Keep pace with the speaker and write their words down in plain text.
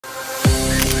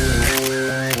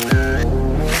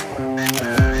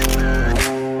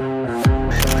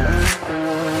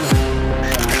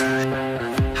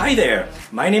Hi there,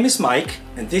 my name is Mike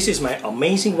and this is my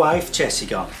amazing wife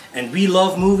Jessica, and we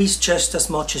love movies just as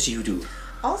much as you do.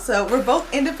 Also, we're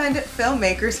both independent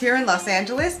filmmakers here in Los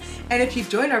Angeles, and if you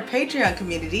join our Patreon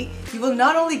community, you will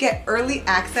not only get early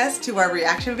access to our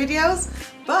reaction videos,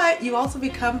 but you also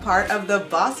become part of the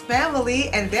Boss family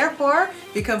and therefore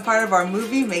become part of our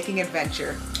movie making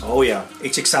adventure. Oh yeah,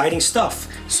 it's exciting stuff.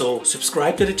 So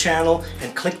subscribe to the channel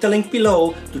and click the link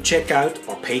below to check out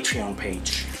our Patreon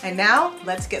page. And now,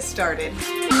 let's get started.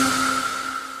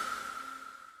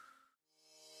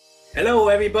 Hello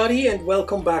everybody and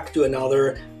welcome back to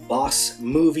another Boss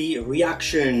movie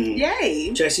reaction.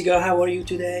 Yay! Jessica, how are you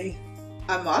today?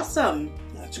 I'm awesome.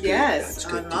 That's good. Yes, That's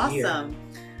good I'm to awesome.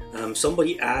 Hear.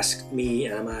 Somebody asked me,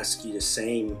 and I'm asking you the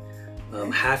same,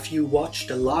 have you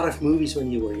watched a lot of movies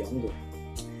when you were younger?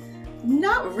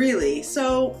 Not really.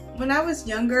 So when I was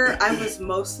younger, I was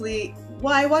mostly,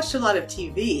 well, I watched a lot of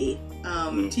TV.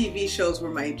 TV shows were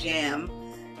my jam,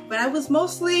 but I was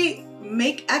mostly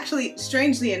actually,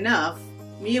 strangely enough,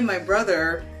 me and my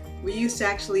brother, we used to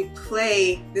actually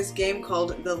play this game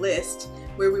called The List,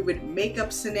 where we would make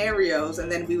up scenarios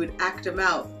and then we would act them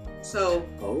out. So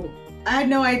I had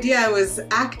no idea I was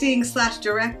acting slash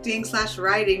directing slash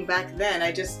writing back then.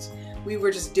 We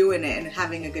were just doing it and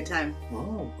having a good time.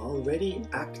 Oh, already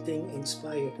acting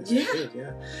inspired. That's Yeah. good,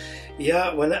 yeah.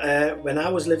 Yeah, when I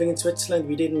was living in Switzerland,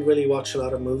 we didn't really watch a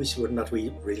lot of movies. We were not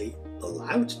really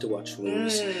allowed to watch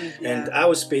movies. And I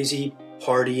was busy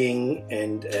partying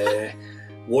and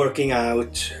working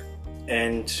out,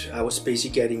 and I was busy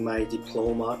getting my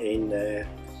diploma in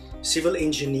civil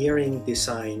engineering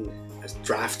design as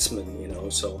draftsman, you know.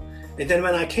 So, and then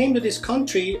when I came to this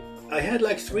country, I had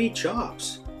like 3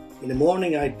 jobs. In the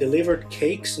morning I delivered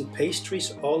cakes and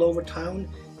pastries all over town.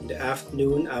 In the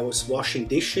afternoon I was washing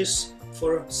dishes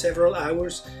for several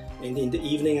hours, and in the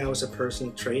evening I was a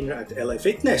personal trainer at LA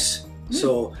Fitness.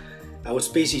 So I was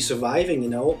busy surviving, you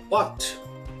know, but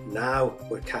now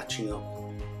we're catching up.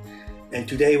 And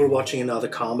today we're watching another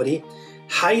comedy.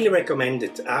 Highly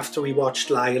recommended. After we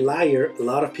watched Liar Liar, a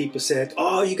lot of people said,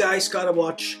 oh, you guys gotta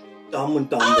watch Dumb and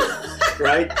Dumber,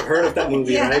 right? Heard of that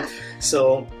movie, Yeah. right?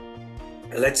 So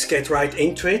let's get right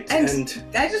into it. And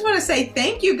I just want to say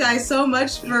thank you guys so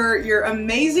much for your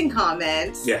amazing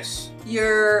comments. Yes.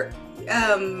 Your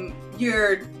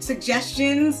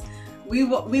suggestions. We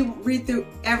read through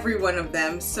every one of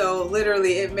them. So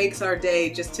literally it makes our day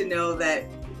just to know that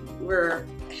we're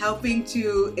helping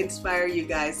to inspire you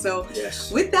guys. So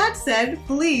yes. With that said,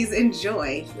 please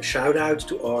enjoy. A shout out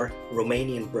to our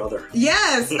Romanian brother.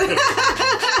 Yes.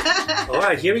 All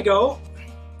right, here we go.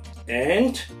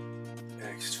 And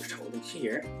just hold it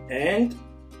here. And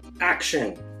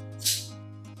action.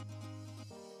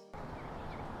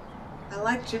 I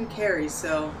like Jim Carrey,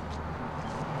 so.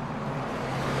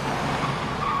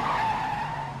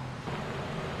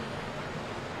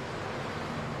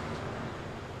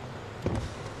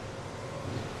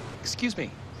 Excuse me,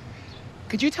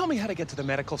 could you tell me how to get to the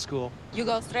medical school? You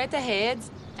go straight ahead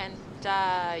and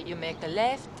you make the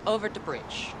left over the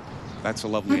bridge. That's a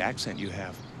lovely accent you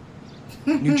have.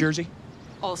 New Jersey?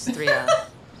 Austria.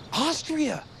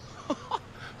 Austria?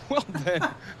 Well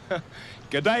then,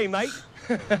 good day, mate.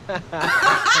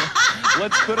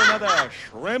 Let's put another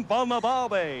shrimp on the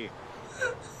barbie.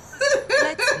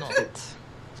 Let's not.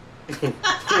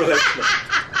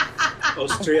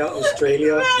 Austria,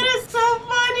 Australia. That is so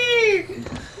funny!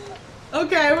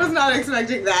 Okay, I was not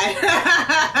expecting that.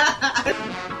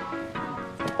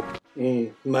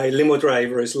 My limo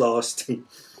driver is lost.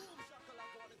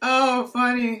 Oh,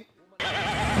 funny.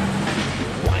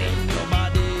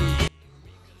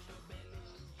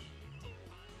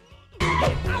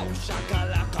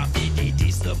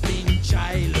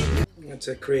 That's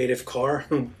a creative car.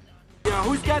 Yeah,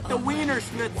 who's got the wiener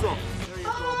schnitzel?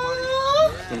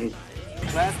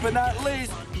 Last but not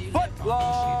least, foot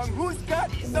long. Who's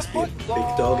got the Must be a foot big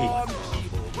long? doggy.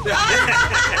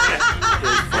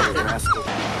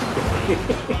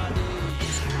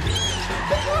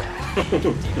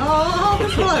 Oh,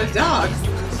 there's a lot of dogs.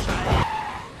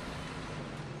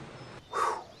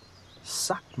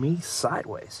 Suck me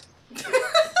sideways.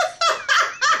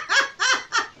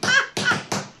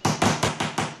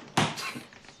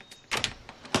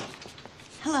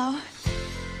 Hello.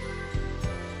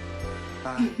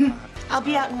 I'll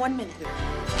be out in 1 minute.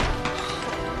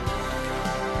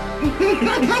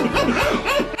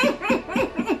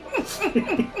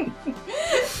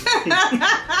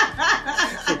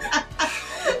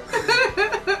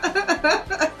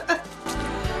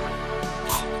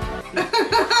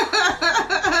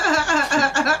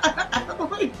 Oh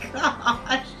my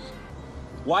gosh.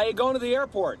 Why are you going to the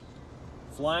airport?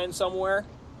 Flying somewhere?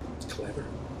 Clever.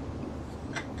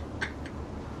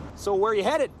 So where are you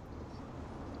headed?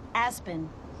 Aspen.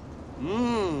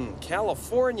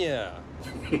 California.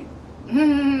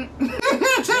 Christmas.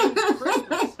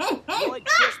 I like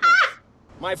Christmas.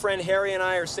 My friend Harry and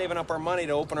I are saving up our money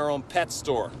to open our own pet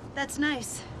store. That's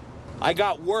nice. I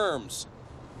got worms.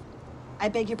 I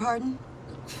beg your pardon?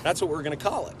 That's what we're gonna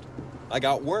call it. I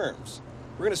got worms.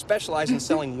 We're gonna specialize in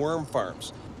selling worm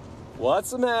farms.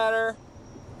 What's the matter?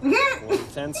 More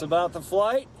tense about the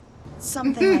flight?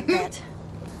 Something like that.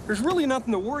 There's really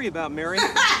nothing to worry about, Mary.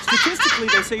 Statistically,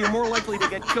 they say you're more likely to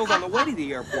get killed on the way to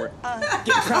the airport.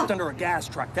 Get trapped under a gas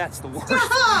truck, that's the worst.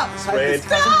 Red.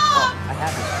 Oh, I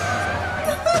haven't.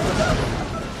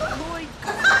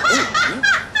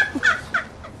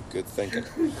 Good thinking.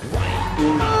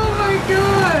 Oh my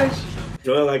gosh!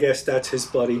 Well, I guess that's his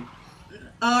buddy.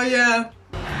 Oh yeah.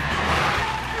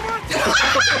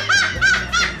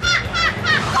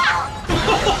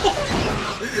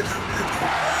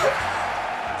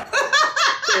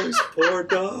 Those poor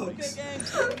dogs.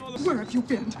 Where have you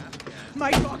been?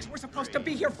 My dogs were supposed to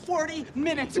be here 40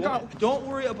 minutes ago. Don't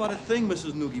worry about a thing,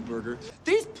 Mrs. Noogie Burger.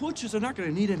 These pooches are not going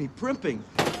to need any primping.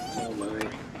 Oh my.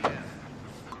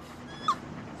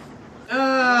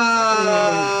 Oh.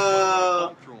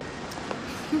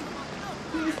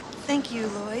 Thank you,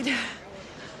 Lloyd.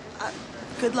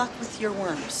 Good luck with your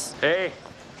worms. Hey.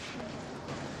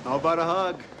 How about a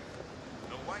hug?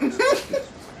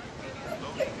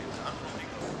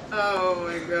 Oh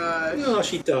my gosh. No,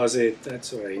 she does it.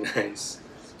 That's very nice.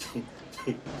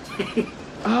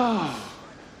 Oh,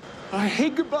 I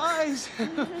hate goodbyes.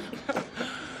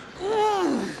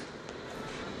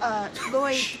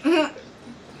 Lloyd.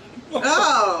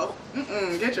 Oh.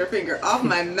 Get your finger off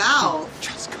my mouth.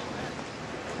 Just go.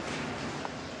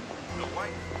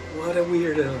 What a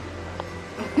weirdo.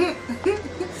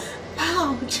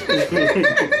 Ouch.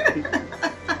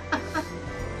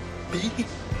 Be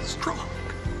strong.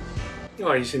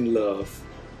 Oh, he's in love.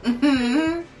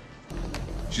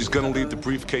 She's gonna leave the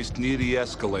briefcase near the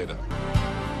escalator.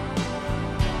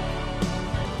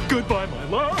 Goodbye, my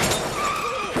love.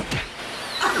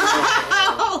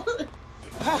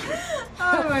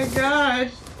 Oh my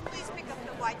gosh. Please pick up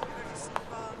the white courtesy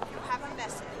phone. You have a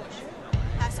message.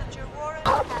 Passenger Warren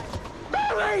has...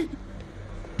 Mary!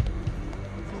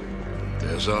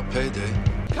 There's our payday.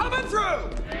 Coming through!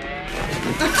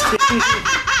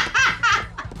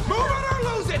 Move it or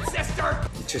lose it, sister!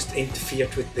 He just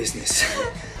interfered with business.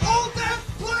 Hold that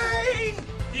plane!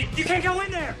 You can't go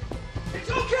in there! It's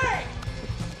okay!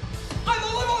 I'm a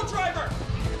limo driver!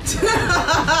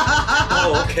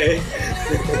 Oh, okay.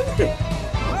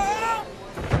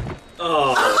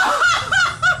 Oh.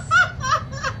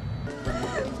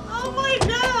 Oh my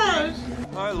gosh.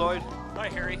 Hi, Lloyd. Hi,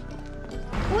 Harry.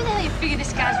 Who the hell you figure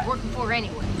this guy's working for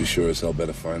anyway? We sure as hell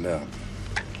better find out.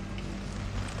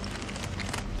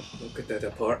 Look at that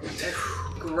apartment.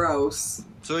 Gross.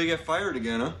 So you get fired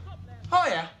again, huh? Oh,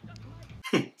 yeah.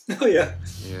 Oh, yeah.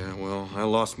 Yeah, well, I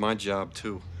lost my job,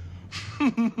 too.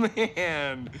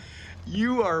 Man,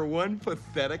 you are one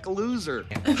pathetic loser.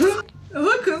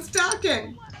 Look who's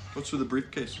talking. What's with the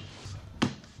briefcase?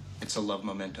 It's a love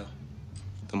memento.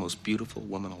 The most beautiful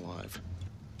woman alive.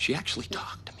 She actually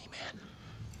talked to me, man.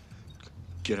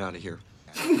 Get out of here.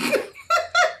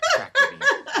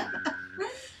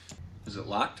 Is it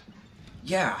locked?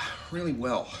 Yeah, really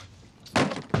well.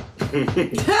 There's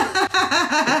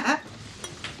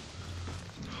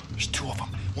two of them.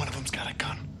 One of them's got a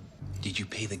gun. Did you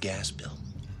pay the gas bill?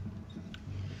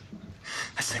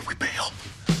 I say we bail.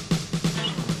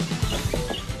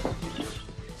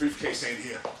 Briefcase ain't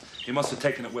here. He must have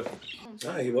taken it with him.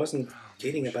 Ah, he wasn't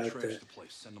kidding about the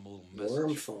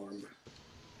worm farm.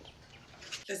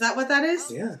 Is that what that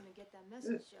is? Yeah.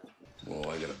 Well,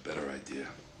 I got a better idea.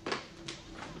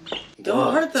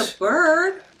 Don't hurt the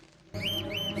bird.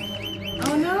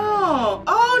 Oh no.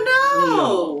 Oh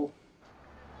no.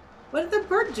 What did the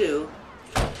bird do?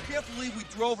 Can't believe we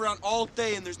drove around all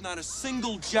day and there's not a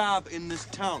single job in this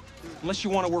town. Unless you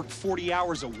want to work 40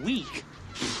 hours a week.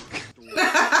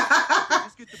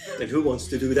 And who wants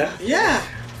to do that? Yeah.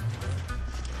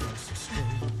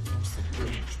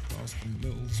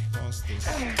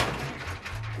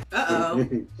 Uh-oh.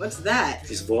 What's that?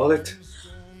 His wallet.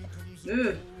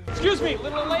 Ugh. Excuse me,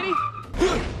 little lady.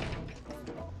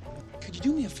 Could you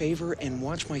do me a favor and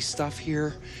watch my stuff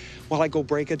here while I go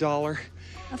break $1?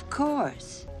 Of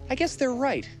course. I guess they're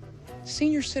right.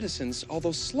 Senior citizens,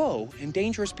 although slow and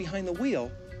dangerous behind the wheel,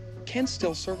 can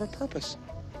still serve a purpose.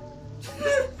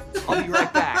 I'll be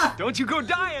right back. Don't you go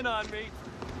dying on me.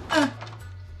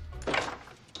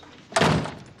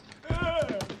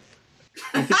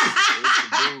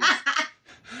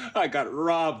 I got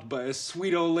robbed by a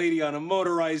sweet old lady on a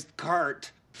motorized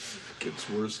cart. Gets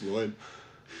worse, Lloyd.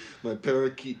 My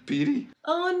parakeet, Petey.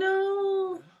 Oh,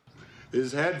 no.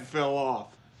 His head fell off.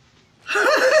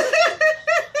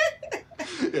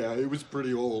 Yeah, he was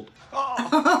pretty old.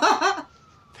 Oh,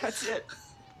 that's it.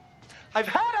 I've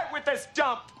had it with this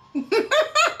dump. We've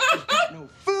got no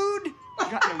food. We've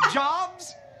got no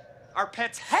jobs. Our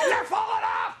pets' heads are falling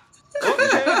off.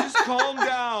 Okay, just calm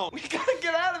down. We gotta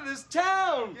get out of this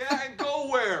town. Yeah, and go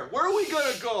where? Where are we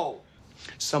gonna go?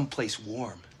 Someplace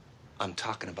warm. I'm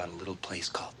talking about a little place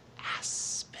called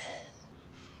Aspen.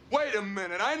 Wait a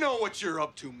minute, I know what you're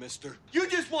up to, mister. You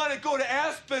just want to go to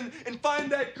Aspen and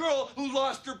find that girl who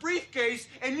lost her briefcase,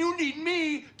 and you need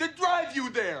me to drive you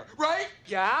there, right?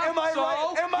 Yeah. Am I so?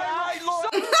 right? Am I right,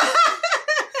 Lloyd?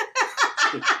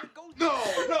 No,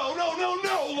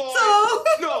 Lloyd. So?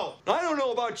 No, I don't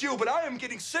know about you, but I am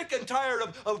getting sick and tired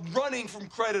of running from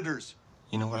creditors.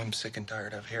 You know what I'm sick and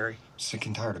tired of, Harry? Sick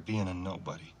and tired of being a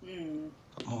nobody.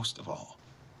 But most of all,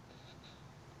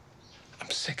 I'm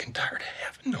sick and tired of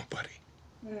having nobody.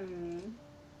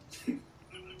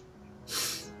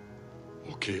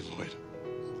 Okay, Lloyd.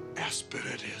 Aspen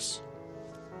it is.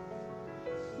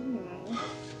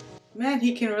 Man,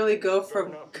 he can really go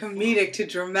from comedic to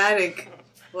dramatic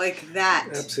like that.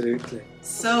 Absolutely.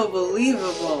 So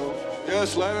believable.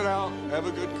 Just let it out. Have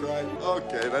a good cry.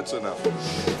 Okay, that's enough.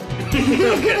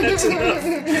 Okay, that's enough.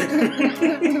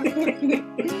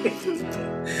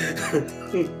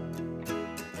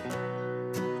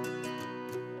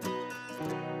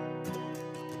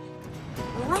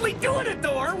 We're really doing it,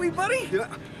 though, aren't we, buddy? Yeah.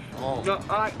 Oh. No,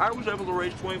 I was able to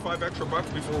raise 25 extra bucks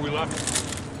before we left.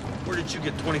 Where did you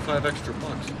get 25 extra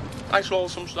bucks? I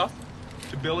sold some stuff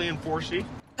to Billy and 4C.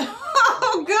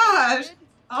 Oh, gosh.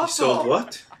 Awful. You sold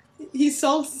what? He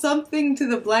sold something to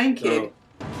the blind kid. Oh.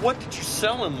 What did you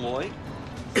sell him, Lloyd?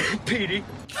 Petey.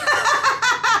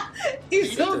 He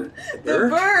sold the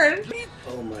bird? bird.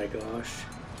 Oh my gosh.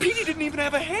 Petey didn't even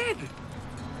have a head.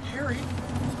 Harry,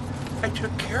 I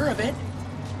took care of it.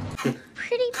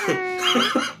 Pretty bird.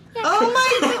 Yeah, Oh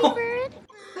my God. bird.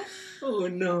 Oh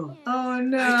no. Oh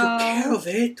no. I took care of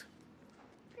it.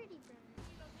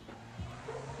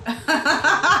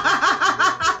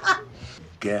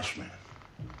 Gas, man.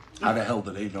 How the hell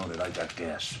do they know that I got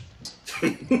gas?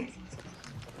 Don't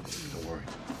worry.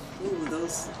 Ooh,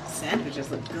 those sandwiches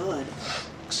look good.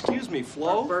 Excuse me,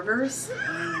 Flo? Burgers?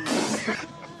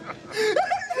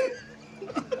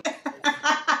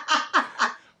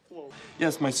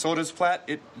 Yes, my soda's flat.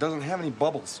 It doesn't have any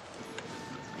bubbles.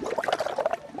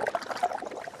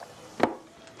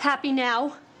 Happy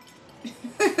now?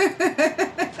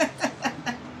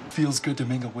 Feels good to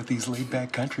mingle with these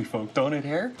laid-back country folk, don't it,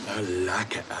 Harry? I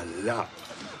like it a lot.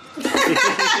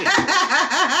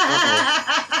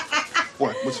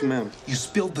 What? What's the matter? You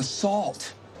spilled the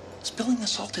salt. Spilling the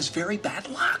salt is very bad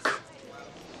luck.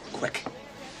 Quick,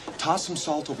 toss some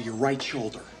salt over your right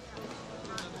shoulder.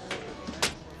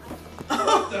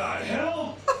 What the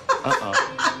hell?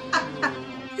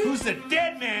 Who's the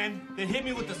dead man that hit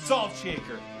me with the salt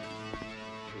shaker?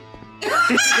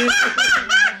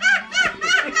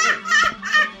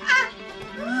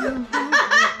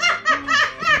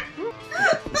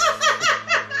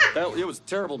 It was a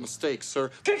terrible mistake, sir.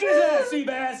 Kick his ass,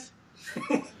 Seabass!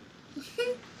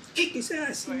 Kick his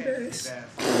ass, yes.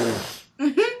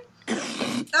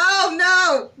 Oh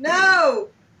no! No!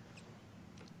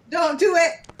 Don't do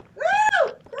it! Woo!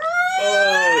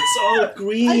 Oh, it's all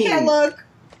green. I can't look.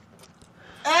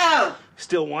 Ow!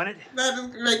 Still want it? That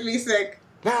just makes me sick.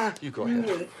 Nah, you go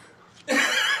ahead.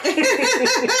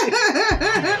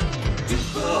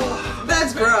 Oh,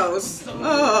 that's gross.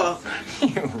 Oh.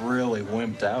 You really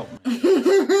wimped out.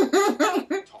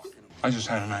 I just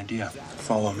had an idea.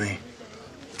 Follow me.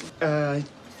 I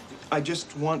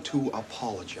just want to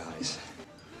apologize.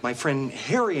 My friend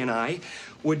Harry and I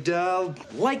would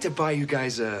like to buy you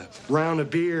guys a round of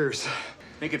beers.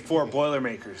 Make it 4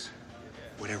 Boilermakers.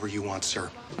 Whatever you want,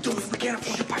 sir. We can't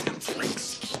afford to buy them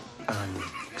drinks.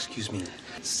 Excuse me.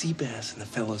 Seabass and the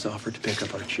fellas offered to pick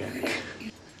up our check.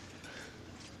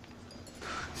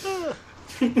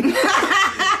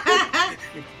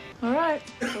 All right,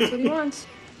 that's what he wants.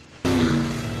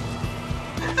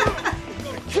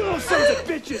 Kill those sons of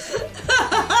bitches!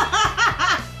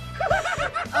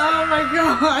 Oh my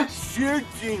gosh. Sheer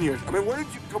genius. I mean, where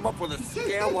did you come up with a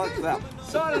scale like that?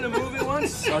 Saw it in a movie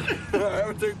once.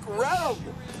 It's incredible.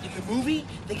 In the movie,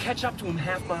 they catch up to him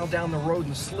half-mile down the road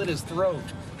and slit his throat.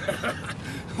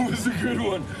 It was a good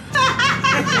one.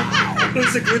 It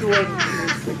was a good one.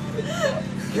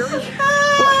 Harry,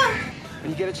 when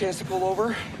you get a chance to pull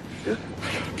over, I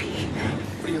gotta pee.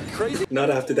 What are Are you crazy? Not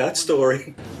after that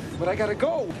story. But I gotta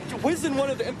go. Whiz in one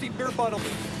of the empty beer bottles.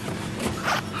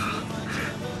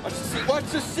 Watch the seat. Watch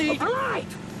the seat. All right.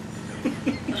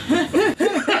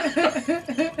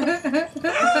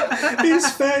 His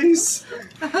face.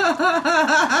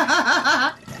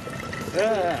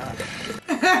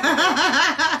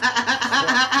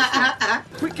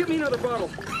 Quick, give me another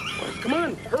bottle. Come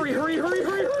on. Hurry, hurry, hurry,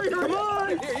 hurry, hurry. Come on.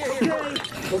 Here. Okay.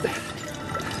 Hold that.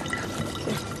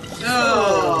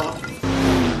 Oh.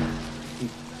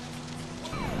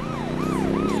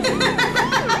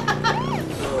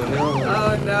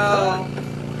 Oh no.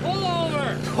 Pull over.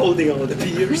 Holding all the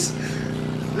beers.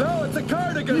 No, it's a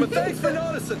cardigan, but thanks for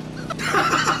noticing.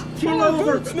 Pull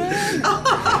over. Boots, man.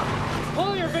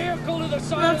 Pull your vehicle to the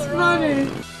side That's of the funny.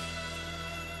 road.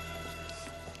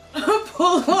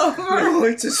 Pull over. No,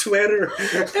 it's a sweater.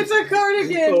 It's a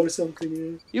cardigan. Or something,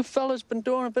 yeah. You fellas been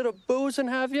doing a bit of boozing,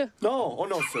 have you? No, oh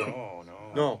no, sir. Oh,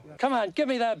 no. Come on, give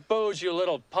me that booze, you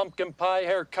little pumpkin pie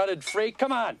haircutted freak.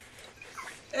 Come on.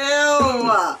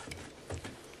 Ew.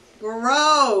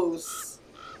 Gross.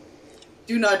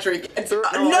 Do not drink it.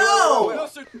 No.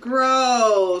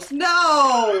 Gross.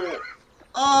 No.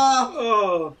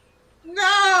 Oh.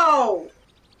 No.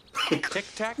 Tic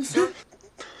Tac, sir?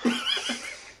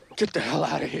 Get the hell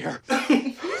out of here.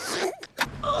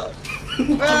 Oh.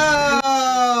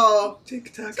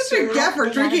 Tic Tac. Such a gaffer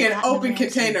drinking an open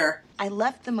container. I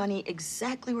left the money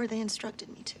exactly where they instructed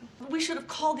me to. We should have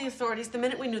called the authorities the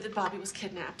minute we knew that Bobby was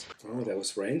kidnapped. Oh, that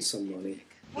was ransom money.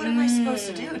 What am I supposed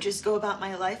to do? Just go about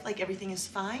my life like everything is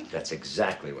fine? That's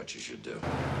exactly what you should do.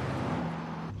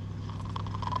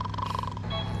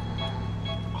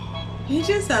 He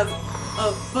just has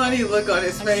a funny look on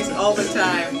his face all the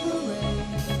time.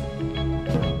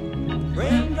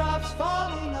 Raindrops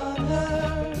falling on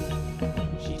her.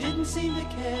 She didn't seem to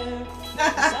care.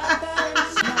 Sat there and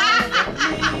smiled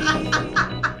at me.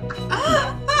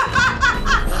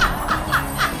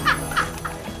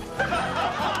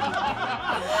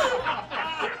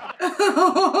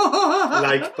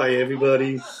 Liked by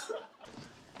everybody.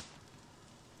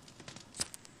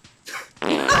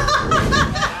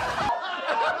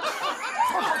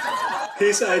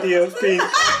 His idea of being.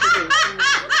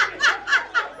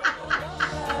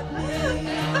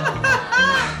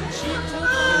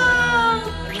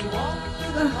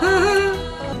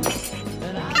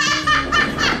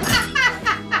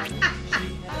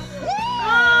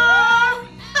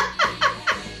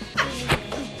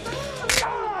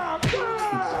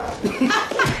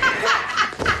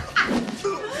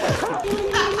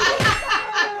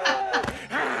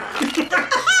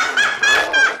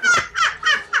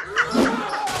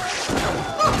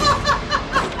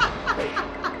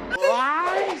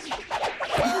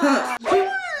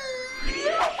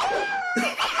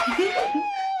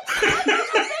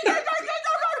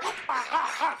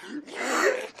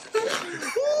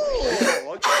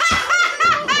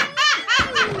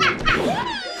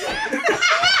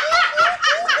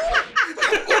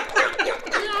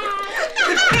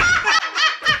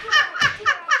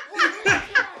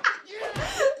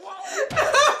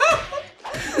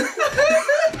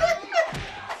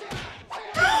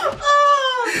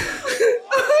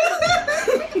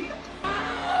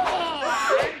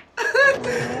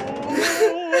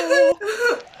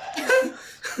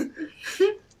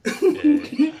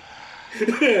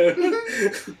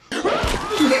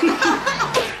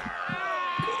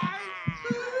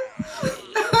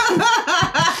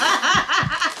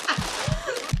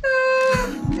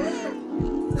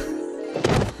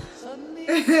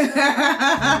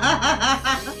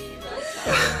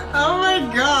 Oh my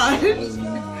gosh.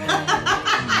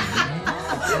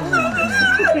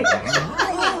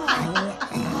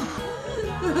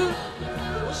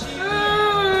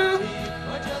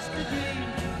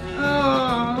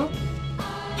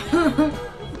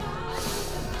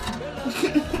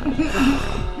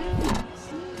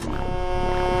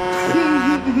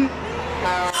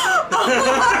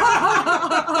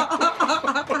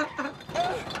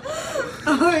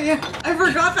 Oh yeah, I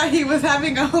forgot that he was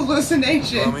having a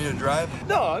hallucination. Want me to drive?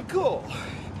 No, I'm cool.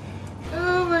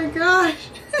 Oh my gosh.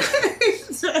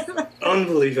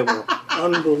 Unbelievable.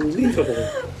 Unbelievable.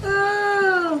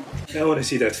 Oh. I want to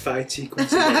see that fight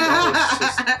sequence again. That was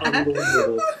just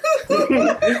unbelievable.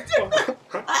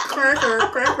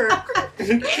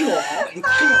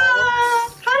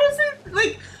 How does it,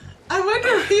 like, I wonder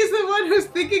if he's the one who's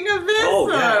thinking of this? Oh,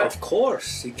 yeah, or... of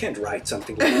course. You can't write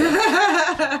something like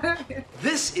that.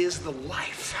 This is the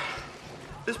life.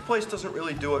 This place doesn't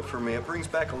really do it for me. It brings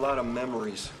back a lot of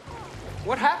memories.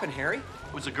 What happened, Harry?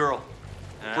 It was a girl.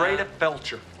 Breda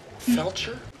Felcher.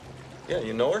 Felcher? Yeah,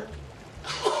 you know her?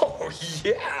 Oh,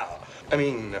 yeah. I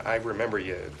mean, I remember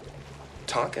you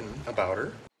talking about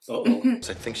her. Uh-oh.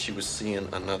 I think she was seeing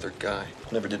another guy.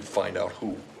 Never did find out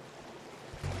who.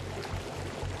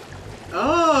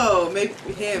 Oh, maybe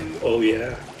him. Oh,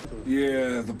 yeah.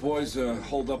 Yeah, the boys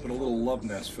holed up in a little love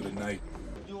nest for the night.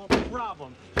 Your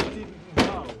problem didn't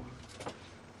know.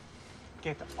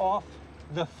 Get off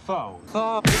the phone.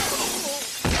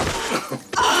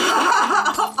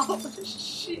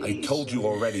 I told you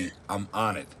already, I'm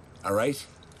on it. All right?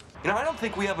 You know, I don't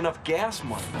think we have enough gas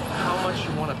money. How much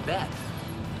you want to bet?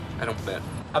 I don't bet.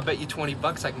 I'll bet you 20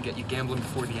 bucks I can get you gambling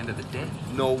before the end of the day.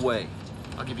 No way.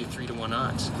 I'll give you 3 to 1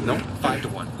 odds. No. 5 to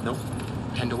 1. No.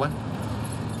 10 to 1.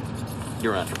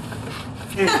 You're on. I'm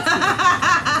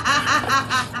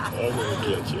gonna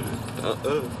get you.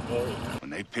 When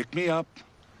they pick me up,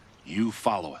 you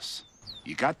follow us.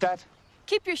 You got that?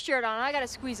 Keep your shirt on. I gotta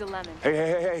squeeze a lemon.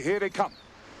 Hey, here they come.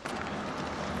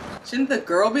 Shouldn't the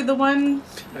girl be the one?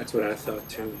 That's what I thought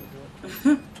too.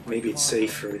 Maybe it's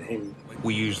safe for him.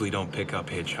 We usually don't pick up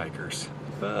hitchhikers,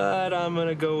 but I'm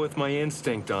gonna go with my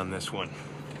instinct on this one.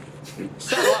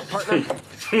 Saddle up, partner.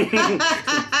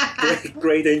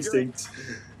 Great instinct.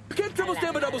 Get triple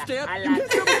stamp a double stamp. You get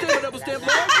triple stamp a double stamp,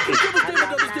 Lloyd. You get triple stamp a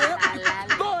double stamp.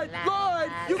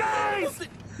 Lloyd, you guys!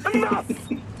 Enough!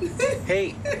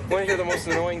 Hey, wanna hear the most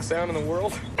annoying sound in the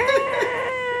world?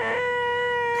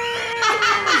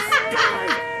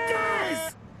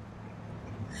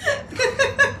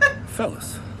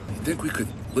 Fellas, you think we could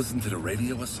listen to the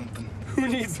radio or something? Who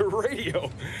needs a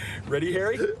radio? Ready,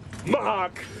 Harry?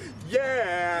 Mock.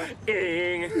 Yeah.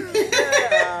 Ing.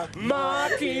 Yeah.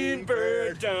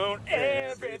 Mockingbird, don't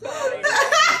everybody.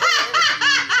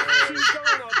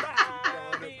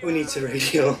 Who needs a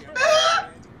radio?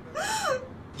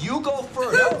 You go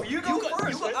first. No, you go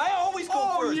first. I always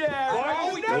go first. Yeah.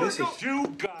 What is it?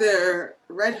 They're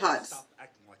Red Hots.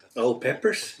 Oh,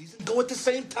 peppers? Go at the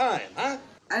same time, huh?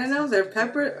 I don't know. They're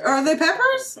pepper. Are they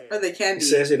peppers? Or are they candy? It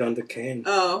says it on the can.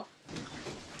 Oh.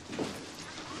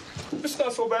 It's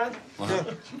not so bad.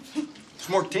 It's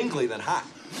more tingly than hot.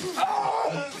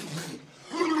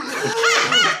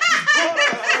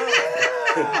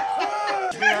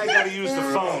 I gotta use the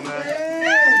phone,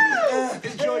 man.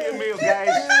 Enjoy your meal,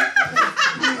 guys.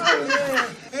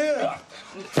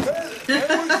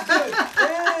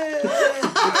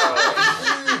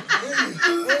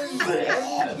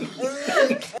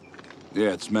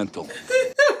 Yeah, it's mental.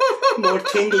 More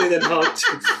tingly than hot.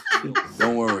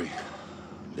 Don't worry.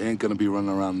 They ain't gonna be running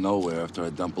around nowhere after I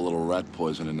dump a little rat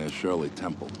poison in their Shirley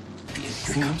Temple.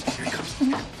 Here he comes.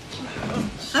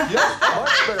 Yeah,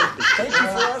 much better. Thank you for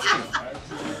asking.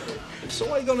 So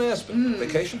why are you going to Aspen?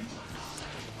 Vacation?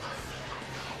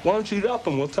 Why don't you eat up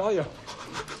and we'll tell you.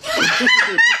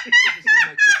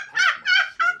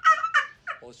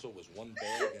 Also, was one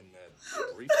bag and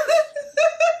brief.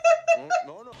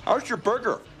 No. How's your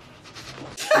burger?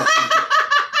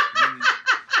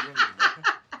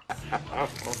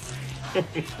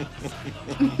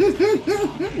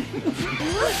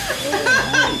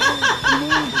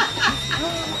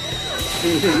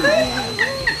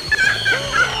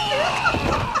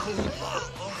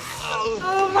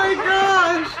 Oh my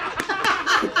gosh!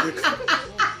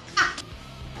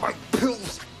 My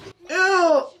pills.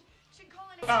 Ew!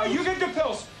 You get the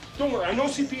pills. Don't worry, I know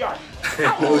CPR.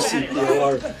 No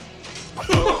CPR.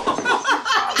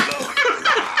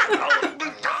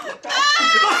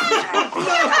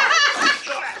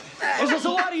 This is a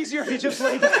lot easier if you just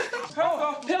lay back.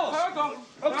 Pills.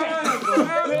 Okay.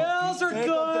 Pills are good.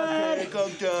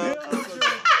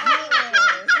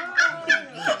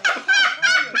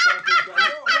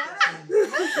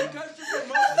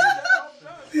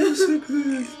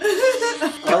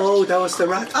 Oh, that was the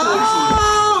rat poison.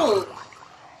 Oh!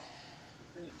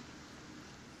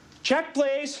 Check,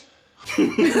 please. Get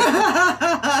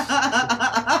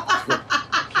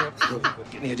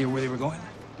any idea where they were going?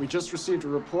 We just received a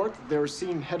report that they were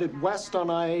seen headed west on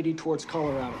I-80 towards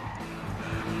Colorado.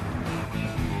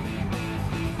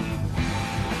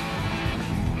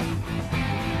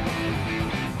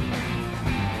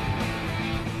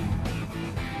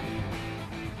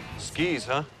 Skis,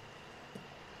 huh?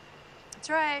 That's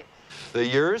right. They're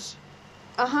yours?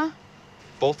 Uh-huh.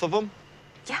 Both of them?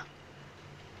 Yeah.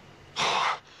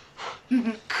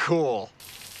 Cool.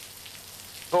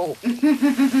 Oh.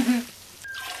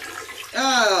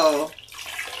 Oh.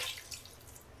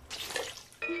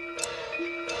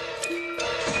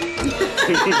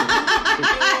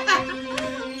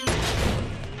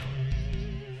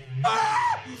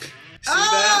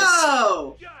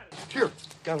 Oh! Here,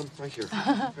 got him right here.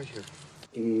 Right here.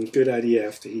 Good idea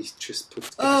after he's just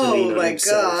put Oh gasoline on my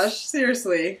himself. gosh,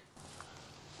 seriously.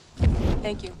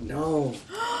 Thank you. No.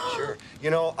 Sure. You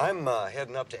know, I'm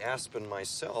heading up to Aspen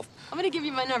myself. I'm gonna give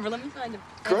you my number. Let me find him.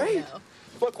 Great.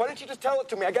 Look, why don't you just tell it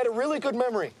to me? I got a really good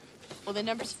memory. Well, the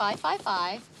number's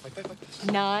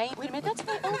 555 9. Wait a minute, that's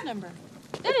my old number.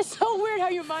 That is so weird how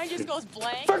your mind just goes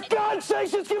blank. For God's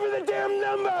sake, just give me the damn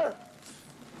number!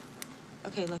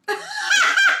 Okay, look. Gotta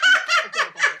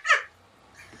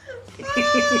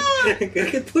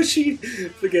get pushy.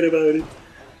 Forget about it.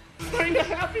 Find a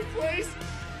happy place.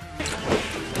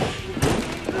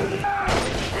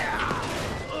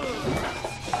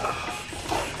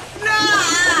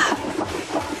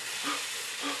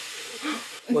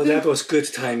 Well, that was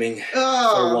good timing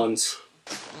for once.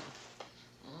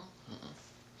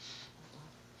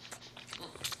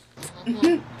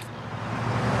 Look,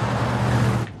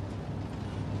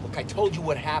 I told you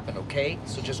what happened, okay?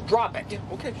 So just drop it. Yeah,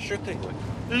 okay, sure thing.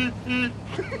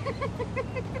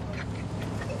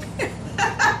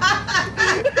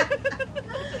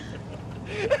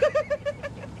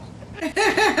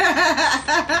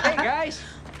 Hey, guys.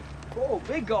 Oh,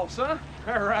 big gulps, huh?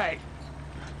 All right.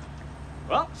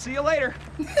 Well, see you later.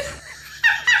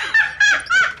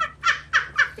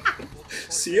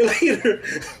 See you later.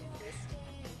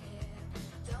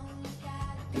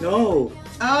 No.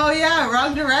 Oh yeah,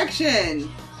 wrong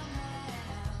direction.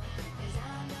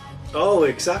 Oh,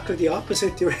 exactly the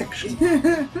opposite direction.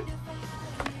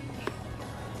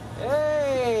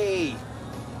 Hey!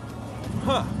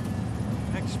 Huh.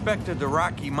 Expected the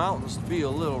Rocky Mountains to be a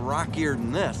little rockier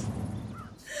than this.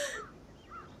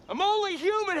 I'm only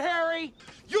human, Harry.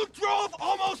 You drove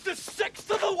almost a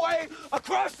sixth of the way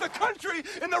across the country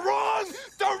in the wrong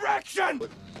direction!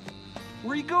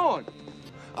 Where you going?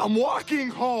 I'm walking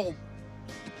home.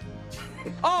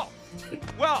 Oh,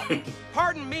 well,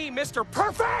 pardon me, Mr.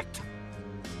 Perfect.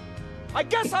 I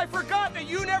guess I forgot that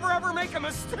you never ever make a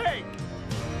mistake.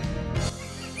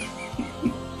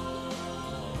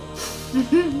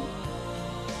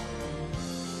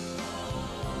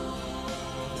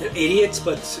 They're idiots,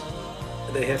 but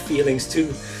they have feelings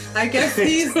too. I guess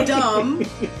he's dumb,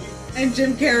 and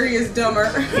Jim Carrey is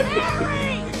dumber.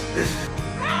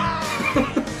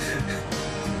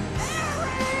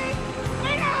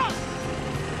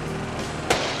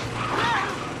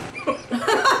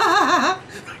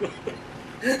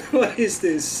 What is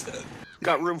this?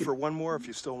 Got room for one more if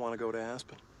you still want to go to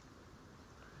Aspen.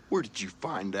 Where did you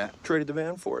find that? Traded the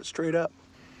van for it, straight up.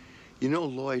 You know,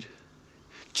 Lloyd,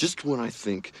 just when I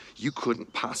think you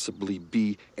couldn't possibly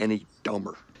be any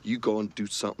dumber, you go and do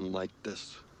something like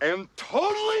this. And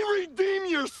totally redeem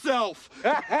yourself!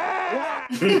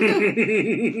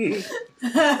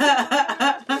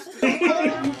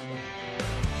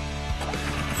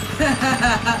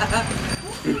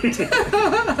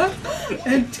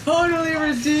 And totally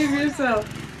redeem yourself.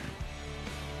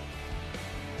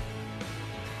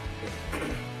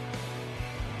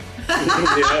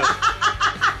 Yeah.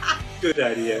 Good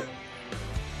idea.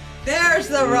 There's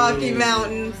the Rocky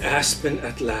Mountains. Aspen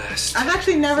at last. I've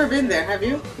actually never been there, have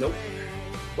you? Nope.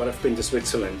 But I've been to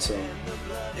Switzerland, so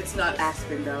It's not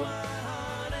Aspen though.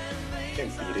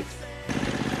 can't beat it.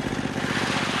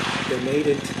 They made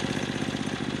it.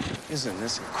 Isn't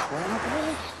this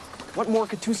incredible? What more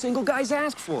could two single guys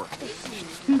ask for?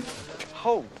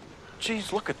 Oh,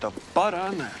 geez, look at the butt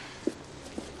on that.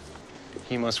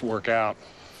 He must work out.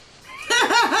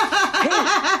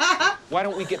 Hey, why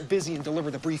don't we get busy and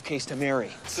deliver the briefcase to Mary?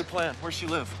 Good plan. Where's she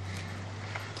live?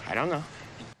 I don't know.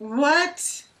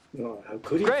 What? Oh, how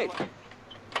could he? Great.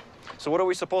 So what are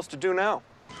we supposed to do now?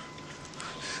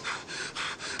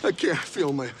 I can't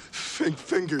feel my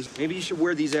fingers. Maybe you should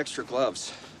wear these extra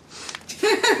gloves.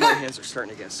 My hands are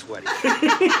starting to get sweaty.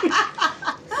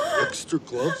 Extra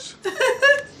gloves?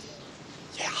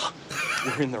 Yeah.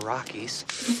 We're in the Rockies.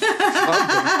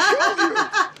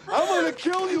 I'm gonna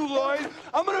kill you, Lloyd.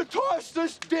 I'm gonna toss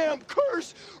this damn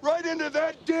curse right into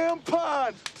that damn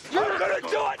pond. You're gonna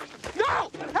do it!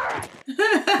 No!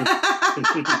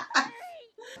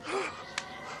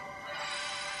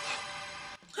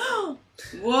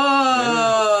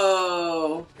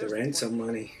 Whoa! The ransom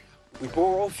money. We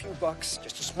borrow a few bucks,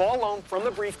 just a small loan from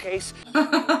the briefcase.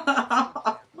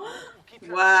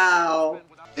 Wow.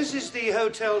 This is the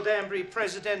Hotel Danbury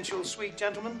Presidential Suite,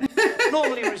 gentlemen.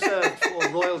 Normally reserved for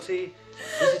royalty,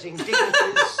 visiting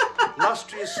dignitaries,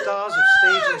 illustrious stars of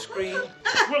stage and screen.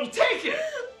 We'll take it!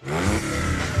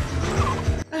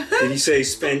 Did he say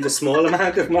spend a small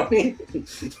amount of money?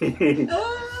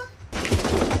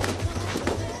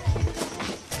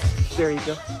 There you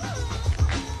go.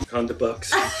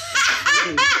 $100.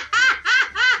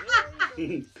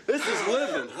 This is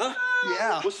living, huh?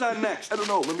 Yeah. What's that next? I don't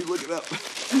know. Let me look it up.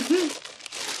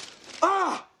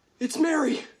 Ah! It's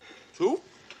Mary. Who?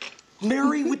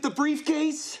 Mary with the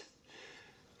briefcase.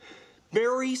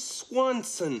 Mary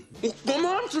Swanson. Well, come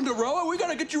on, Cinderella. We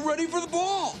gotta get you ready for the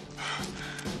ball.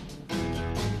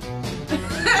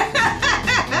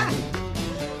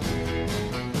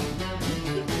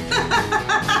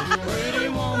 Pretty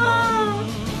woman,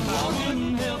 I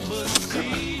couldn't help but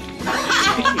see.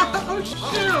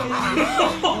 Okay.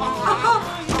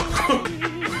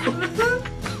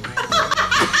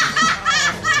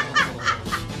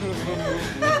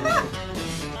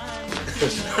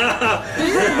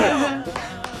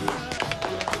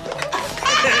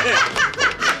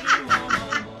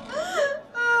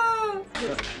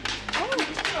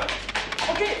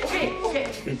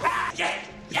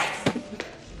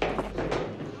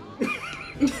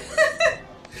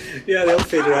 Yeah, they'll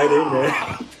fit right in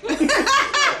there.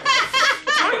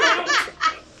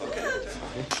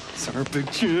 It's our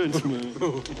big chance, man.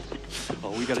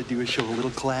 All we gotta do is show a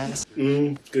little class.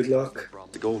 Good luck.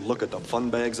 To go look at the fun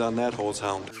bags on that hose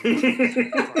hound.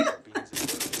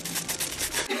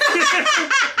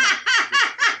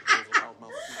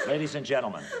 Ladies and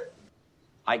gentlemen,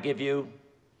 I give you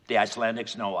the Icelandic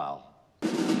snow owl.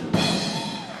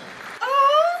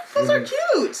 Oh, those are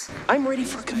cute. I'm ready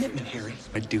for commitment, Harry.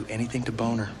 I'd do anything to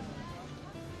bone her.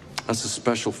 That's a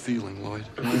special feeling, Lloyd.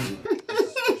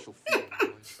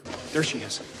 There she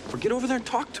is. Or get over there and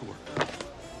talk to her.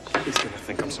 She's gonna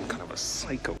think I'm some kind of a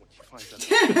psycho when she finds out.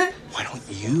 Why don't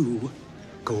you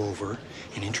go over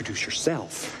and introduce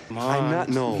yourself? Come on.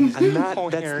 I'm not. Oh,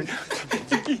 That's... Aaron.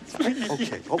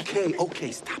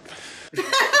 Okay, stop.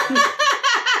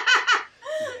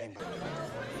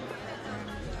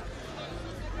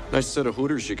 Nice set of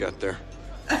hooters you got there.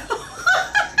 I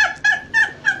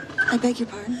beg your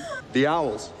pardon? The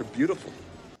owls, they're beautiful.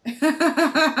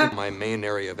 My main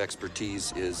area of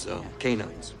expertise is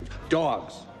canines.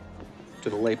 Dogs, to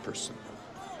the layperson.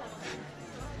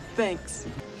 Thanks.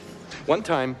 One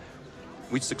time,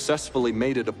 we successfully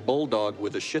mated a bulldog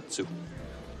with a Shih Tzu.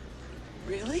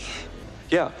 Really?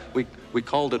 Yeah, we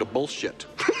called it a bullshit.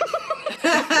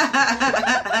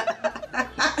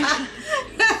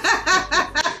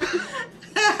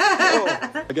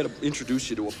 I gotta introduce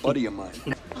you to a buddy of mine.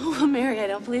 Oh, well, Mary, I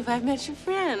don't believe I've met your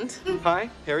friend. Hi,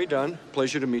 Harry Dunn.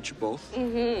 Pleasure to meet you both.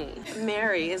 Mm-hmm.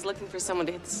 Mary is looking for someone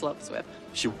to hit the slopes with.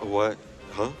 She, what?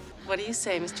 Huh? What do you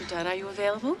say, Mr. Dunn? Are you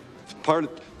available? Part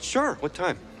of, sure, what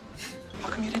time? How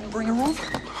come you didn't bring her over?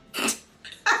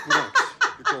 Relax,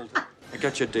 you're golden. I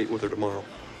got you a date with her tomorrow.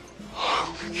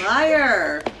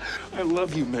 Liar. I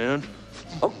love you, man.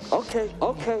 Oh, okay.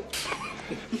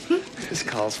 This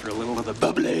calls for a little of the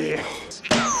bubbly.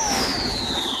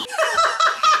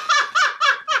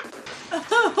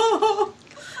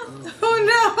 Oh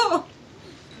no.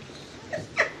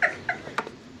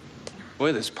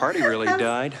 Boy, this party really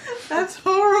died. That's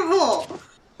horrible.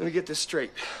 Let me get this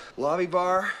straight. Lobby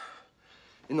bar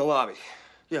in the lobby.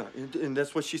 Yeah, and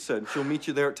that's what she said. She'll meet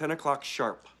you there at 10 o'clock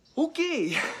sharp.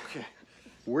 Okay.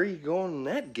 Where are you going in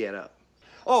that getup?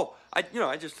 Oh, I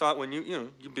just thought when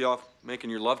you'd be off making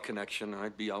your love connection, and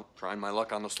I'd be out trying my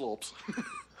luck on the slopes.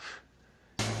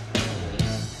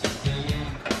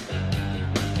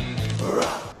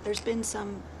 There's been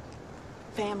some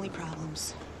family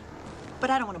problems, but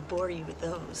I don't want to bore you with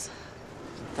those.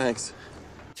 Thanks.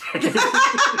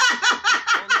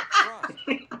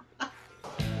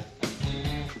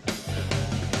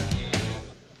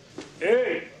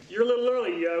 Hey, you're a little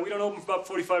early. We don't open for about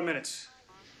 45 minutes.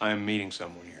 I'm meeting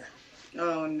someone here.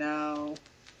 Oh no.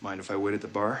 Mind if I wait at the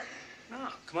bar? No,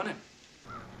 come on in.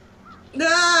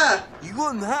 Ah! You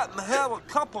wouldn't happen to have a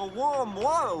cup of warm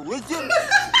water, would you?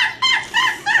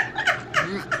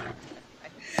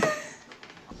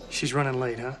 She's running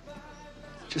late, huh?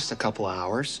 Just a couple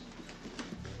hours.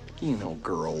 You know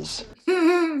girls.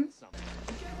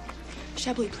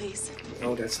 Chablis, please.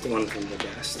 Oh, that's the one from the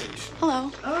gas station. Hello.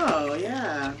 Oh,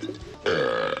 yeah.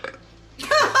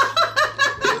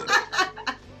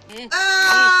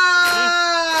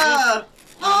 Ah!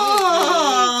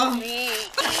 Oh!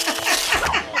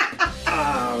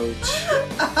 Ouch.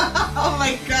 Oh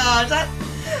my god, that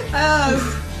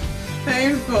was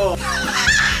painful.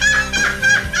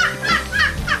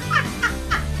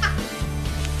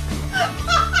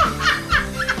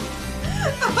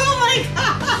 Oh my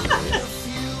god!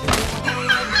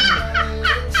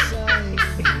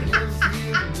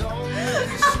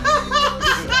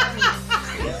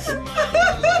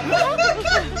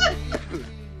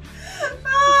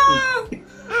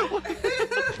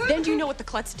 Then do you know what the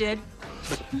klutz did?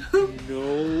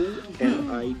 No,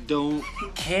 and I don't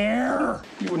care.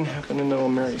 You wouldn't happen to know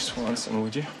Mary Swanson,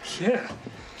 would you? Yeah.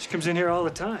 She comes in here all the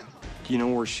time. Do you know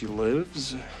where she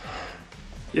lives?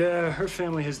 Yeah, her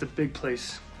family has the big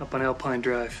place up on Alpine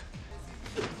Drive.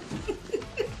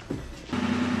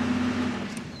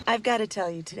 I've got to tell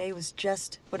you, today was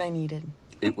just what I needed.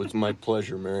 It was my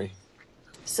pleasure, Mary.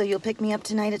 So you'll pick me up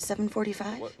tonight at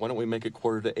 7:45? Why don't we make it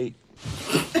 7:45?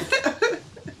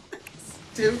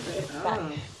 Stupid.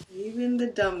 Oh. Even the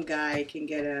dumb guy can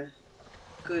get a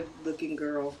good-looking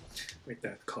girl. With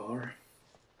that car.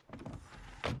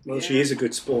 Well, she is a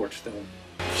good sport, though.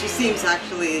 She seems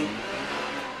actually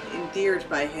endeared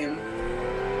by him.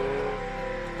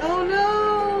 Oh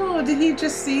no! Did he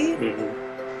just see?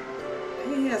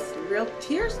 He has real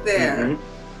tears there.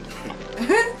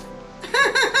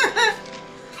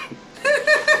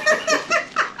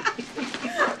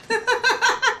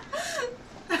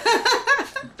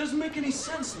 Doesn't make any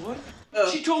sense, Lloyd. Oh.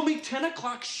 She told me 10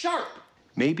 o'clock sharp.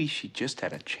 Maybe she just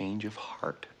had a change of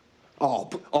heart. Oh,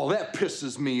 that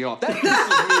pisses me off. That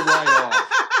pisses me right off.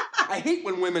 I hate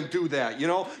when women do that, you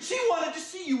know? She wanted to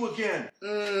see you again.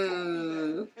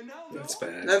 That's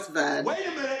bad. That's bad. Wait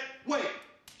a minute. Wait.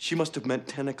 She must have meant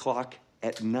 10 o'clock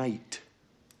at night.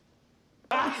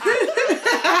 And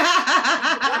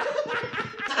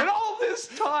all this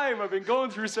time, I've been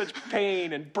going through such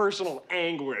pain and personal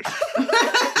anguish. For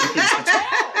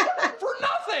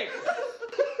nothing!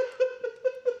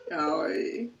 Oh.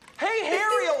 Hey,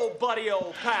 Harry, old buddy,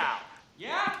 old pal.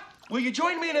 Yeah? Will you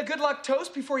join me in a good luck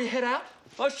toast before you head out?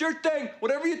 Oh, sure thing.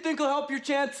 Whatever you think will help your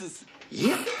chances.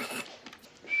 Yep.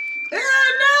 No!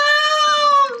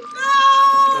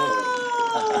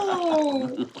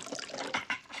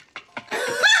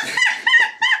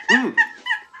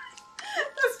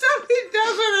 The stuff he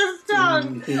does with his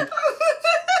tongue.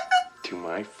 To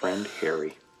my friend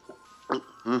Harry.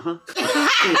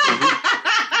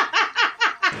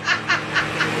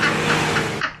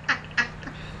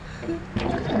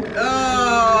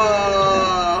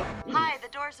 Oh. Hi, the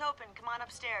door's open. Come on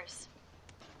upstairs.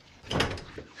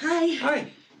 Hi.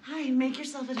 Hi, make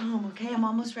yourself at home, okay? I'm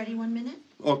almost ready. 1 minute.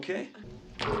 Okay.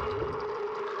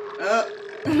 Oh.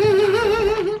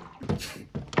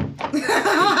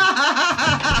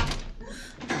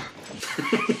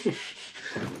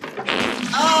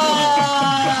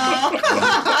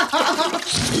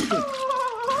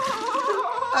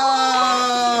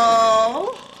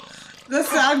 The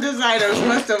sound designers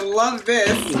must have loved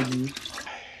this.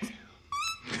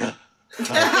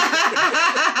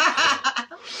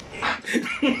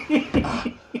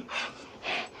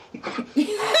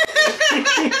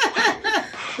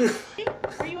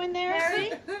 Are you in there?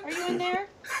 Harry? Are you in there?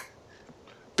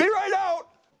 Be right out!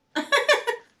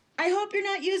 I hope you're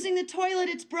not using the toilet.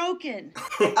 It's broken.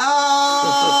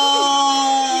 Oh.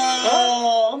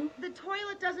 The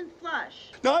toilet doesn't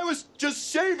flush. No, I was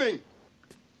just shaving.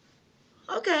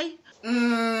 Okay.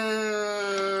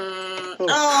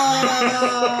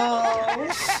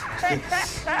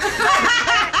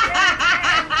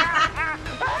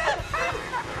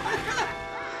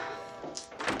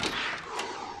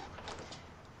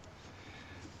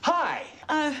 Hi.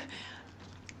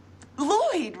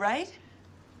 Lloyd, right?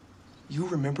 You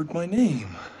remembered my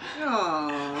name.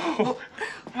 Oh.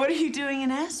 What are you doing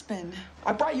in Aspen?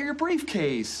 I brought you your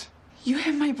briefcase. You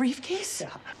have my briefcase?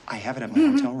 I have it at my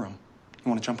hotel room. You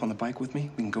want to jump on the bike with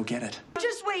me? We can go get it.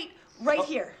 Just wait right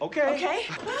here. Okay. Okay?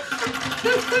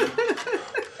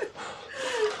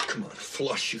 Come on,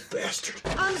 flush, you bastard.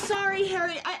 I'm sorry,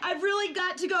 Harry. I've really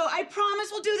got to go. I promise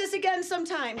we'll do this again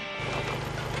sometime.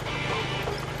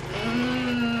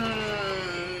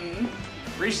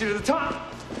 Reach you to the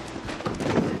top.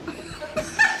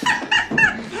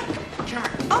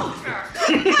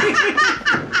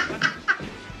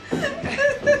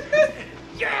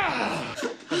 Yeah!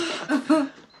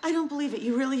 I don't believe it.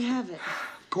 You really have it.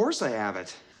 Of course I have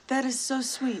it. That is so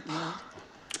sweet, Lloyd.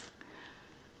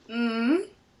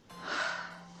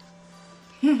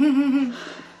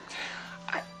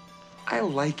 I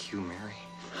like you, Mary.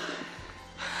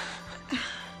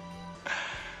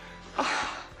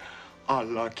 I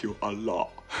like you a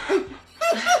lot.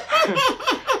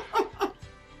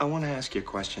 I want to ask you a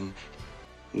question.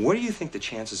 What do you think the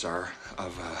chances are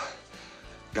of a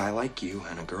guy like you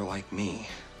and a girl like me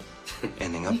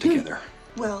ending up together?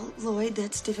 Well, Lloyd,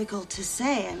 that's difficult to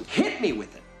say. Hit me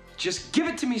with it. Just give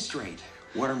it to me straight.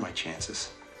 What are my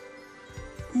chances?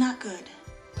 Not good.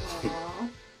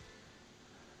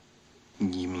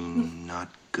 You mean not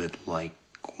good like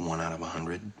 1 out of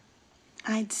 100?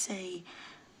 I'd say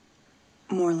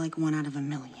more like 1 out of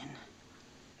 1,000,000.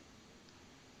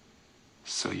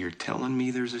 So you're telling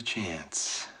me there's a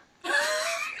chance? Yes!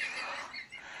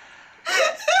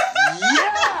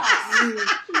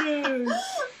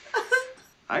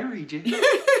 I read you.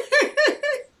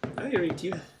 I read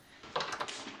you.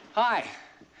 Hi.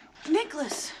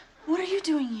 Nicholas, what are you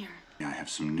doing here? I have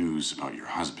some news about your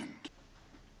husband.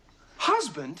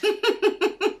 Husband?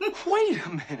 Wait a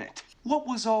minute. What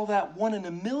was all that 1 in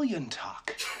a million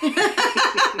talk? Aren't you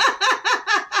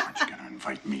gonna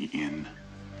invite me in?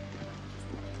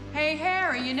 Hey,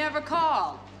 Harry, you never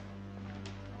called.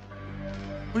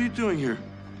 What are you doing here?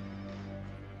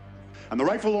 I'm the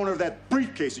rightful owner of that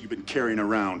briefcase that you've been carrying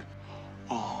around.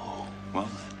 Oh, well.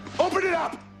 Open it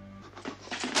up!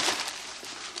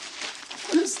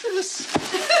 What is this?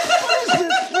 What is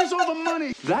this? Where's all the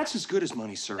money? That's as good as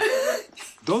money, sir.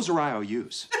 Those are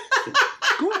IOUs.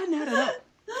 Go ahead and add it up.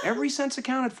 Every cent's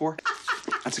accounted for.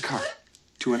 That's a car.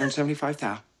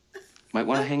 275,000. Might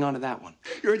want to hang on to that one.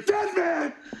 You're a dead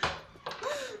man!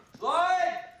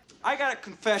 Lloyd! I got a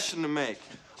confession to make.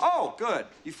 Oh, good.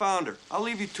 You found her. I'll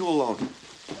leave you two alone.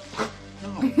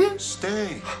 No,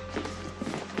 stay.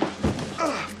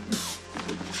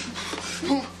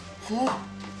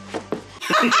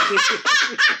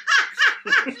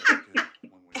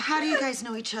 How do you guys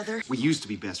know each other? We used to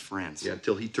be best friends. Yeah,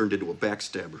 until he turned into a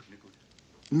backstabber.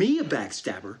 Me, a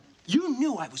backstabber? You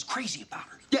knew I was crazy about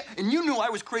her. Yeah, and you knew I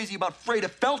was crazy about Freda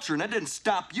Felcher, and that didn't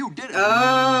stop you, did it?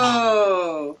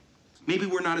 Oh. Maybe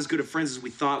we're not as good of friends as we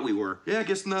thought we were. Yeah, I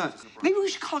guess not. Maybe we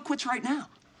should call it quits right now.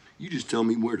 You just tell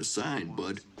me where to sign,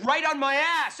 bud. Right on my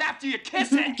ass after you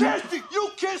kiss it. Kirsty, you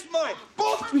kissed mine.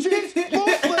 Both cheeks, both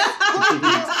lips.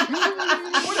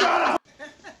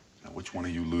 Now, which one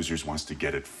of you losers wants to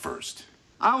get it first?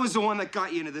 I was the one that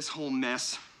got you into this whole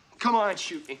mess. Come on,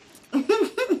 shoot me.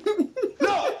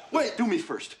 No! Wait, do me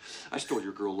first. I stole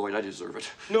your girl, Lloyd. I deserve it.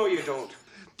 No, you don't.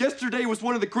 Yesterday was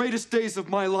one of the greatest days of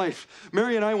my life.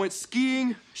 Mary and I went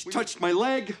skiing. She touched my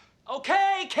leg.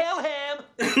 Okay, kill him.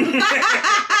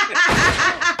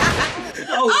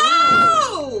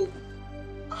 Oh!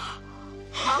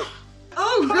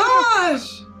 Oh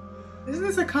gosh! Isn't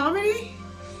this a comedy?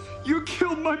 You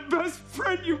killed my best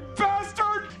friend, you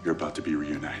bastard! You're about to be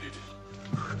reunited.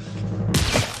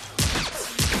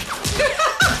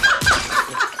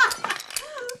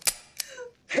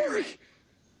 Harry!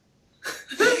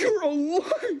 You're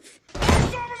alive!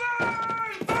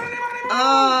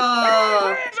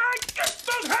 Oh!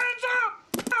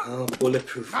 Oh,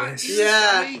 bulletproof vest.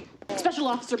 Yeah. Special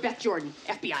Officer Beth Jordan,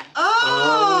 FBI.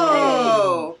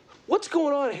 Oh! What's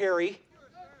going on, Harry?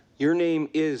 Your name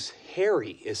is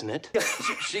Harry, isn't it? Yeah,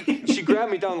 she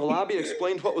grabbed me down the lobby and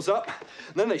explained what was up.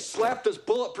 And then they slapped this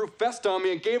bulletproof vest on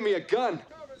me and gave me a gun.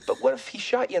 But what if he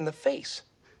shot you in the face?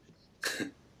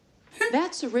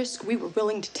 That's a risk we were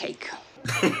willing to take.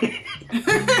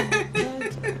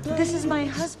 This is my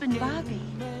husband, Bobby.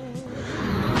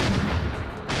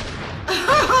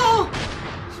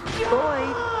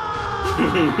 Lloyd.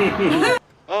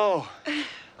 Oh,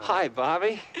 hi,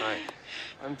 Bobby. Hi.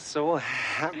 I'm so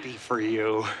happy for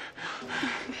you.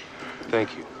 Thank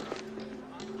you.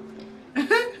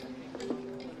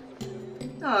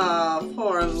 Oh,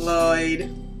 poor Lloyd.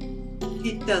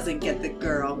 He doesn't get the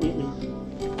girl.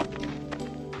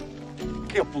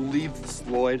 Can't believe this,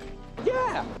 Lloyd.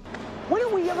 Yeah. When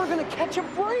are we ever gonna catch a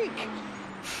break?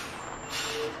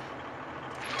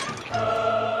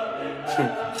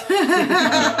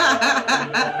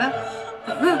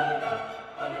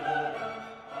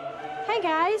 Hey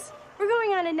guys, we're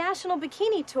going on a national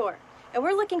bikini tour, and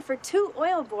we're looking for 2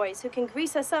 oil boys who can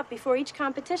grease us up before each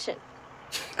competition.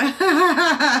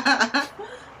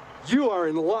 You are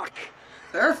in luck.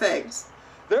 Perfect.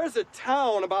 There's a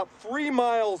town about 3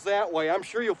 miles that way. I'm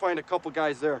sure you'll find a couple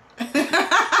guys there.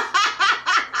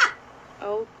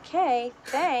 Okay,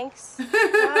 thanks.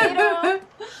 Bye.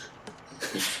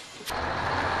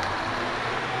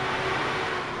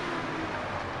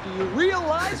 Do you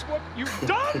realize what you've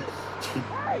done?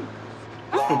 Hey!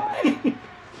 Lloyd!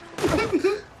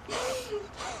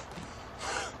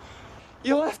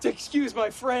 You'll have to excuse my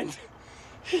friend.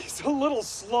 He's a little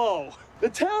slow. The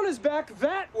town is back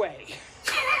that way.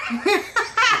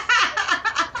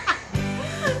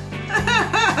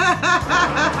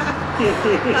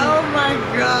 Oh my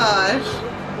gosh.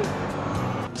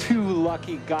 2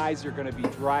 lucky guys are gonna be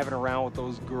driving around with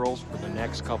those girls for the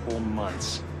next couple of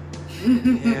months.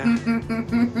 Yeah.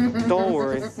 Don't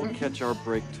worry, we'll catch our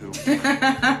break too. Just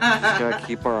gotta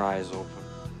keep our eyes open.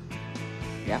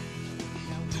 Yeah.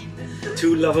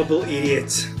 2 lovable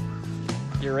idiots.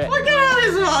 You're it. Look at how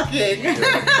he's walking.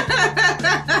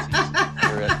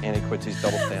 You're it. Annie Quincy's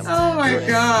double stamp. Oh my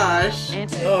gosh.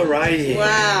 Alrighty.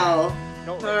 Wow.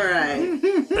 Alright.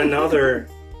 Another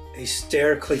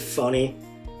hysterically funny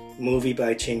movie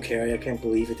by Jim Carrey. I can't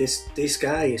believe it. This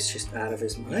guy is just out of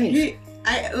his mind.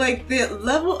 I like the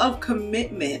level of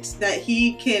commitment that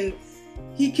he can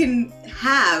he can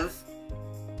have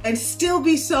and still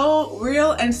be so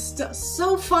real and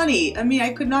so funny. I mean,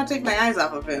 I could not take my eyes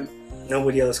off of him.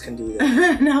 Nobody else can do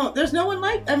that. No, there's no one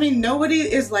like, I mean, nobody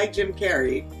is like Jim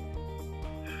Carrey.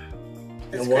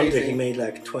 No wonder he made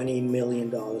like $20 million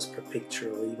per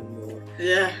picture or even more.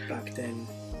 Yeah. Back then.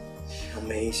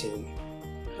 Amazing.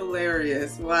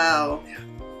 Hilarious. Wow. Yeah.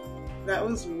 That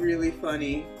was really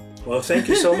funny. Well, thank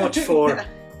you so much for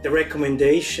the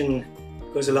recommendation,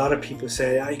 because a lot of people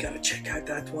say, I gotta check out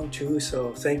that one too.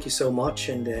 So thank you so much,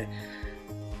 and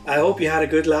I hope you had a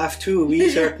good laugh too. We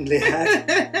certainly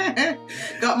had.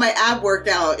 Got my ab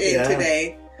workout in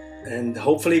today. And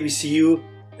hopefully we see you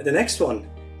at the next one.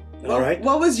 All right.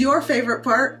 What was your favorite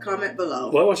part? Comment below.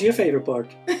 What was your favorite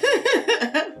part?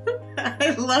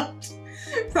 I loved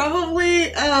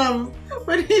probably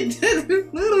when he did the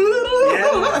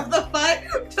fight,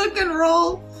 tuck and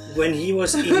roll. When he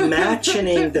was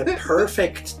imagining the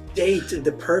perfect date and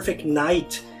the perfect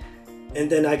night, and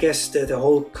then I guess the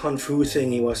whole Kung Fu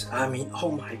thing, he was, I mean,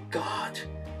 oh my God,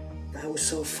 that was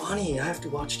so funny. I have to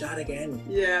watch that again.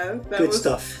 Yeah. Good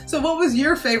stuff. So what was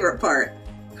your favorite part?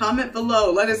 Comment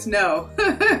below, let us know.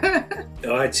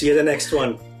 All right, see you the next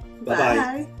one. Bye-bye.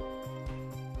 Bye.